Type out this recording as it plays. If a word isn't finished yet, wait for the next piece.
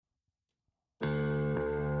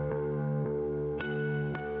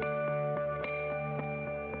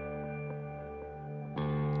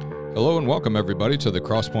Hello and welcome, everybody, to the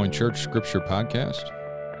Crosspoint Church Scripture Podcast.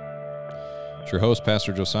 It's your host,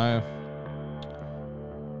 Pastor Josiah.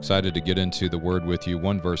 Excited to get into the Word with you,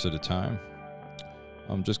 one verse at a time.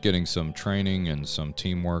 I'm just getting some training and some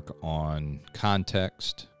teamwork on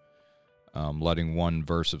context, letting one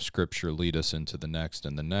verse of Scripture lead us into the next,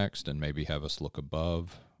 and maybe have us look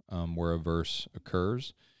above where a verse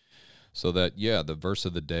occurs. So that, the verse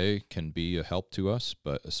of the day can be a help to us,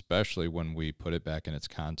 but especially when we put it back in its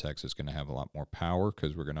context, it's going to have a lot more power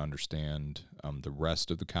because we're going to understand the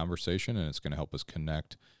rest of the conversation, and it's going to help us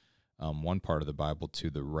connect one part of the Bible to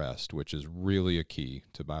the rest, which is really a key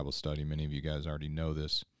to Bible study. Many of you guys already know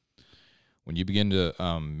this. When you begin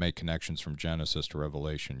to make connections from Genesis to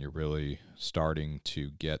Revelation, you're really starting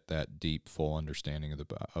to get that deep, full understanding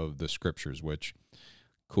of the Scriptures, which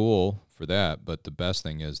cool for that, but the best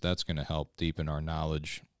thing is that's going to help deepen our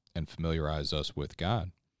knowledge and familiarize us with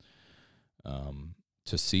God,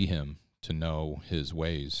 to see Him, to know His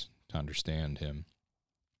ways, to understand Him,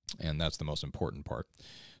 and that's the most important part.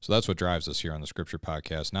 So that's what drives us here on the Scripture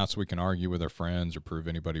Podcast, not so we can argue with our friends or prove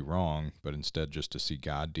anybody wrong, but instead just to see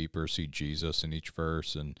God deeper, see Jesus in each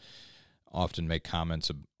verse, and often make comments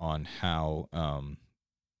on how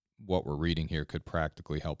what we're reading here could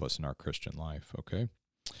practically help us in our Christian life, okay?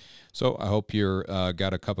 So I hope you're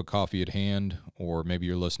got a cup of coffee at hand, or maybe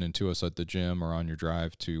you're listening to us at the gym or on your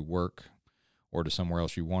drive to work or to somewhere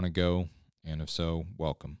else you want to go. And if so,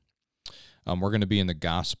 welcome. We're going to be in the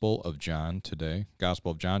Gospel of John today.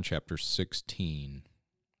 Gospel of John, chapter 16.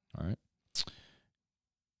 All right.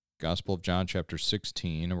 Gospel of John, chapter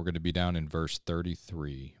 16, and we're going to be down in verse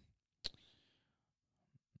 33.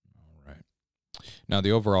 All right. Now,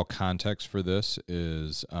 the overall context for this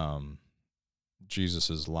is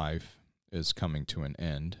Jesus' life is coming to an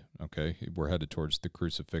end, okay? We're headed towards the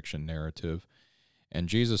crucifixion narrative. And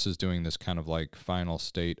Jesus is doing this kind of like final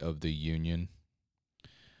state of the union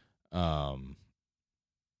to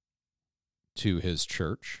his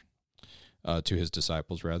church, to his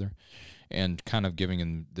disciples, rather, and kind of giving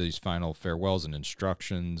him these final farewells and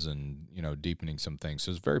instructions and, deepening some things.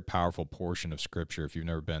 So it's a very powerful portion of Scripture. If you've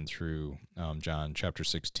never been through John chapter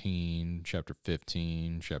 16, chapter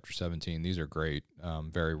 15, chapter 17, these are great,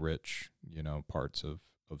 very rich, parts of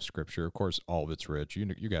Scripture. Of course, all of it's rich.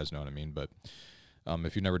 You guys know what I mean, but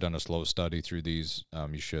if you've never done a slow study through these,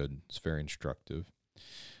 you should. It's very instructive.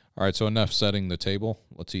 All right, so enough setting the table.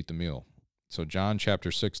 Let's eat the meal. So John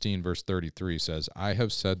chapter 16, verse 33 says, I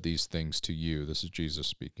have said these things to you. This is Jesus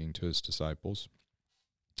speaking to his disciples.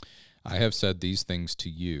 I have said these things to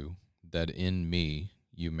you, that in me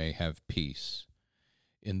you may have peace.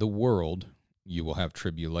 In the world you will have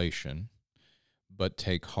tribulation, but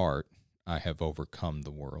take heart, I have overcome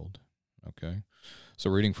the world. Okay? So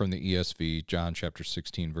reading from the ESV, John chapter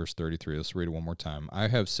 16, verse 33. Let's read it one more time. I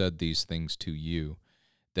have said these things to you,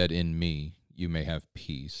 that in me you may have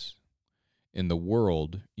peace. In the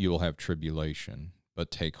world you will have tribulation,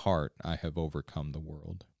 but take heart, I have overcome the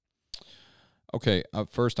world. Okay,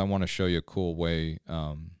 first I want to show you a cool way,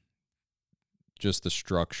 just the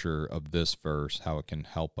structure of this verse, how it can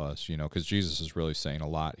help us, because Jesus is really saying a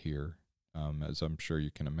lot here, as I'm sure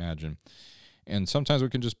you can imagine. And sometimes we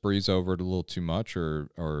can just breeze over it a little too much or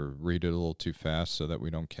read it a little too fast so that we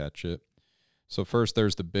don't catch it. So first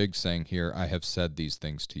there's the big saying here, I have said these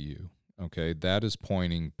things to you. Okay, that is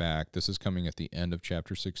pointing back. This is coming at the end of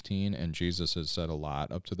chapter 16, and Jesus has said a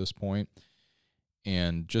lot up to this point.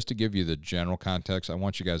 And just to give you the general context, I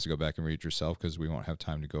want you guys to go back and read it yourself because we won't have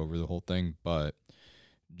time to go over the whole thing. But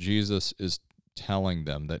Jesus is telling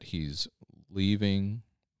them that he's leaving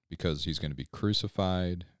because he's going to be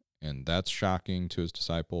crucified, and that's shocking to his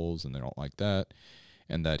disciples, and they don't like that.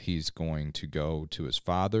 And that he's going to go to his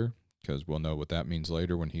Father, because we'll know what that means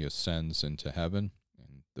later when he ascends into heaven.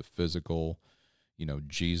 The physical,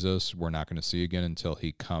 Jesus, we're not going to see again until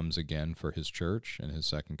he comes again for his church and his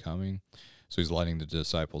second coming. So he's letting the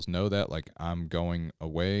disciples know that, like, I'm going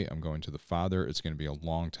away, I'm going to the Father. It's going to be a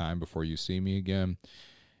long time before you see me again.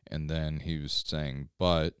 And then he was saying,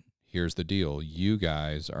 but here's the deal. You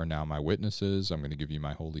guys are now my witnesses. I'm going to give you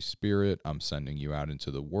my Holy Spirit. I'm sending you out into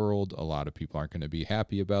the world. A lot of people aren't going to be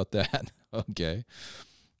happy about that. Okay.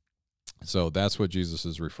 So that's what Jesus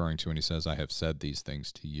is referring to when he says, I have said these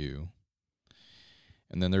things to you.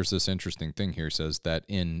 And then there's this interesting thing here. He says that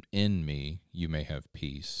in me you may have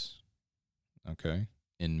peace. Okay?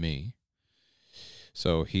 In me.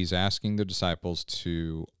 So he's asking the disciples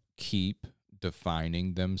to keep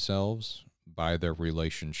defining themselves by their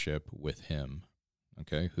relationship with him.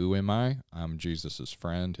 Okay? Who am I? I'm Jesus'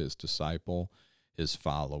 friend, his disciple, his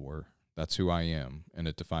follower. That's who I am. And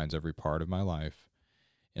it defines every part of my life.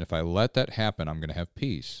 And if I let that happen, I'm going to have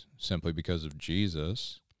peace simply because of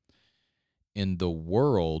Jesus. In the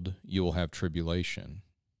world, you will have tribulation.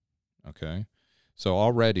 Okay? So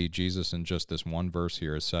already Jesus in just this one verse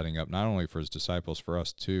here is setting up not only for his disciples, for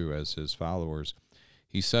us too as his followers,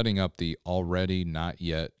 he's setting up the already not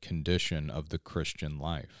yet condition of the Christian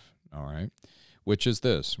life. All right? Which is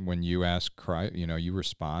this: when you ask Christ, you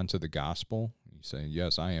respond to the gospel, you say,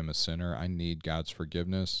 yes, I am a sinner. I need God's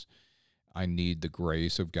forgiveness. I need the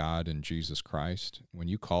grace of God in Jesus Christ. When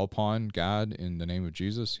you call upon God in the name of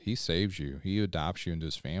Jesus, he saves you. He adopts you into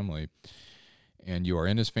his family, and you are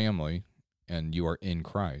in his family, and you are in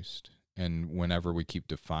Christ. And whenever we keep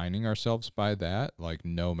defining ourselves by that, like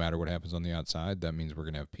no matter what happens on the outside, that means we're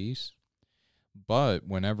going to have peace. But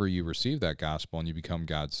whenever you receive that gospel and you become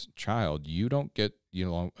God's child, you don't get,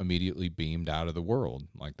 immediately beamed out of the world.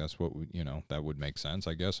 Like that's what, that would make sense,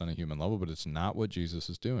 I guess, on a human level, but it's not what Jesus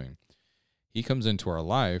is doing. He comes into our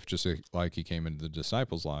life just like he came into the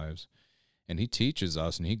disciples' lives, and he teaches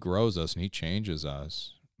us and he grows us and he changes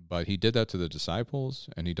us. But he did that to the disciples,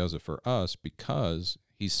 and he does it for us because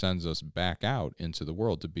he sends us back out into the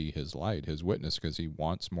world to be his light, his witness, because he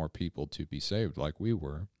wants more people to be saved like we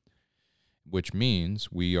were, which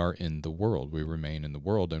means we are in the world. We remain in the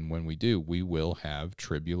world, and when we do, we will have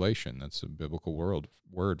tribulation. That's a biblical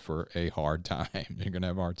word for a hard time. You're going to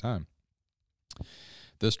have a hard time.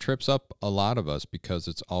 This trips up a lot of us because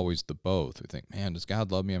it's always the both. We think, man, does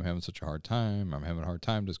God love me? I'm having such a hard time. I'm having a hard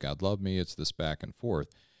time. Does God love me? It's this back and forth.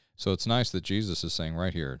 So it's nice that Jesus is saying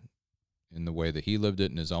right here, in the way that he lived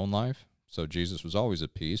it in his own life. So Jesus was always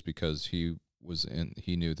at peace because he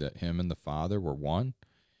knew that him and the Father were one.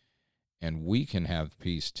 And we can have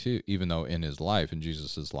peace too, even though in his life, in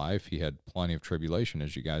Jesus' life, he had plenty of tribulation,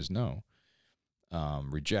 as you guys know.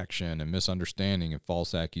 Rejection and misunderstanding and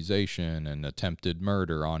false accusation and attempted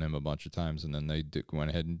murder on him a bunch of times, and then they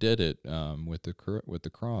went ahead and did it with the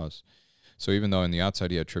cross. So even though in the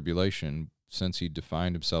outside he had tribulation, since he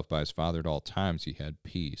defined himself by his Father at all times, he had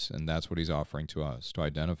peace, and that's what he's offering to us, to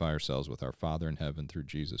identify ourselves with our Father in heaven through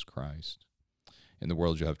Jesus Christ. In the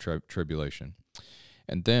world you have tribulation.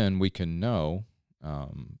 And then we can know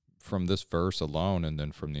from this verse alone and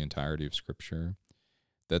then from the entirety of Scripture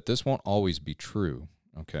that this won't always be true,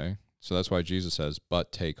 okay? So that's why Jesus says,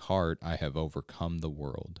 but take heart, I have overcome the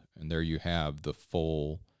world. And there you have the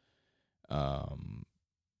full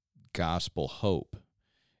gospel hope,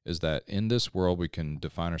 is that in this world we can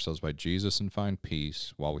define ourselves by Jesus and find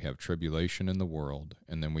peace while we have tribulation in the world,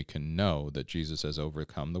 and then we can know that Jesus has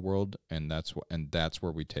overcome the world, and that's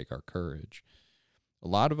where we take our courage. A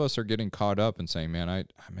lot of us are getting caught up and saying,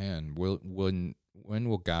 when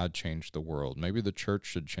will God change the world? Maybe the church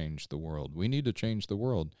should change the world. We need to change the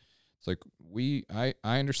world. It's like I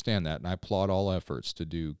understand that, and I applaud all efforts to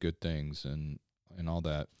do good things and all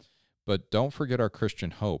that. But don't forget our Christian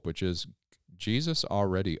hope, which is Jesus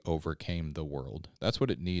already overcame the world. That's what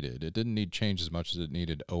it needed. It didn't need change as much as it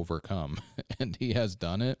needed overcome. And he has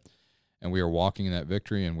done it. And we are walking in that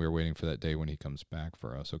victory, and we're waiting for that day when he comes back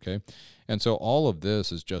for us, okay? And so all of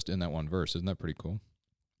this is just in that one verse. Isn't that pretty cool?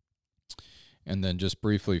 And then just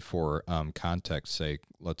briefly for context's sake,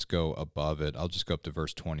 let's go above it. I'll just go up to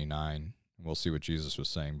verse 29, and we'll see what Jesus was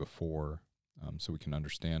saying before, so we can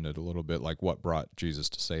understand it a little bit, like what brought Jesus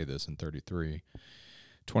to say this in 33.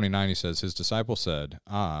 29, he says, his disciple said,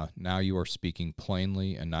 now you are speaking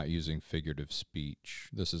plainly and not using figurative speech.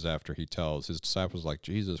 This is after he tells his disciples, like,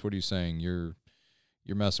 Jesus, what are you saying? You're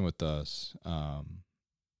messing with us.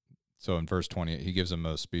 So in verse 20, he gives them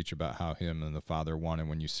a speech about how him and the Father one, and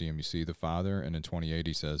when you see him, you see the Father. And in 28,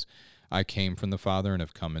 he says, I came from the Father and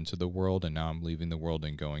have come into the world, and now I'm leaving the world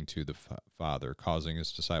and going to the Father, causing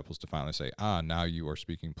his disciples to finally say, now you are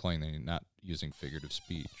speaking plainly and not using figurative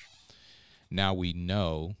speech. Now we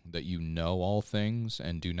know that you know all things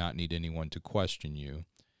and do not need anyone to question you.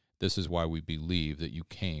 This is why we believe that you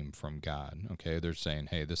came from God. Okay, they're saying,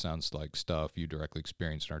 hey, this sounds like stuff you directly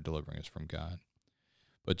experienced and are delivering us from God.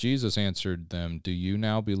 But Jesus answered them, do you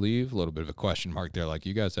now believe? A little bit of a question mark there, like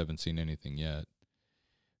you guys haven't seen anything yet.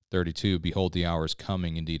 32, behold, the hour is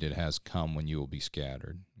coming. Indeed, it has come when you will be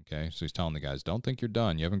scattered. Okay, so he's telling the guys, don't think you're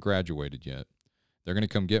done. You haven't graduated yet. They're going to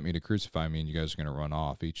come get me to crucify me, and you guys are going to run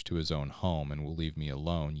off, each to his own home, and will leave me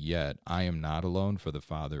alone. Yet I am not alone, for the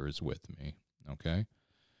Father is with me. Okay?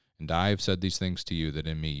 And I have said these things to you, that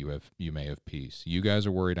in me you may have peace. You guys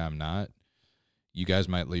are worried I'm not. You guys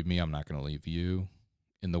might leave me. I'm not going to leave you.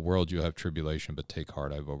 In the world you'll have tribulation, but take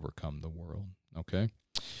heart, I've overcome the world. Okay?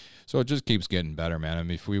 So it just keeps getting better, man. I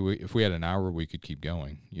mean, if we had an hour, we could keep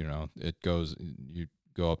going. It goes, you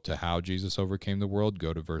go up to how Jesus overcame the world,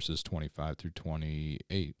 go to verses 25 through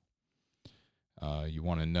 28. You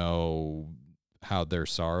want to know how their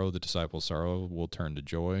sorrow, the disciples' sorrow, will turn to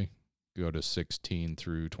joy? Go to 16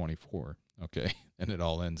 through 24. Okay, and it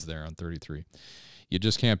all ends there on 33. You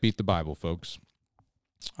just can't beat the Bible, folks.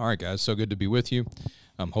 All right, guys, so good to be with you.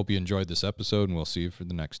 Hope you enjoyed this episode, and we'll see you for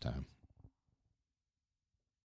the next time.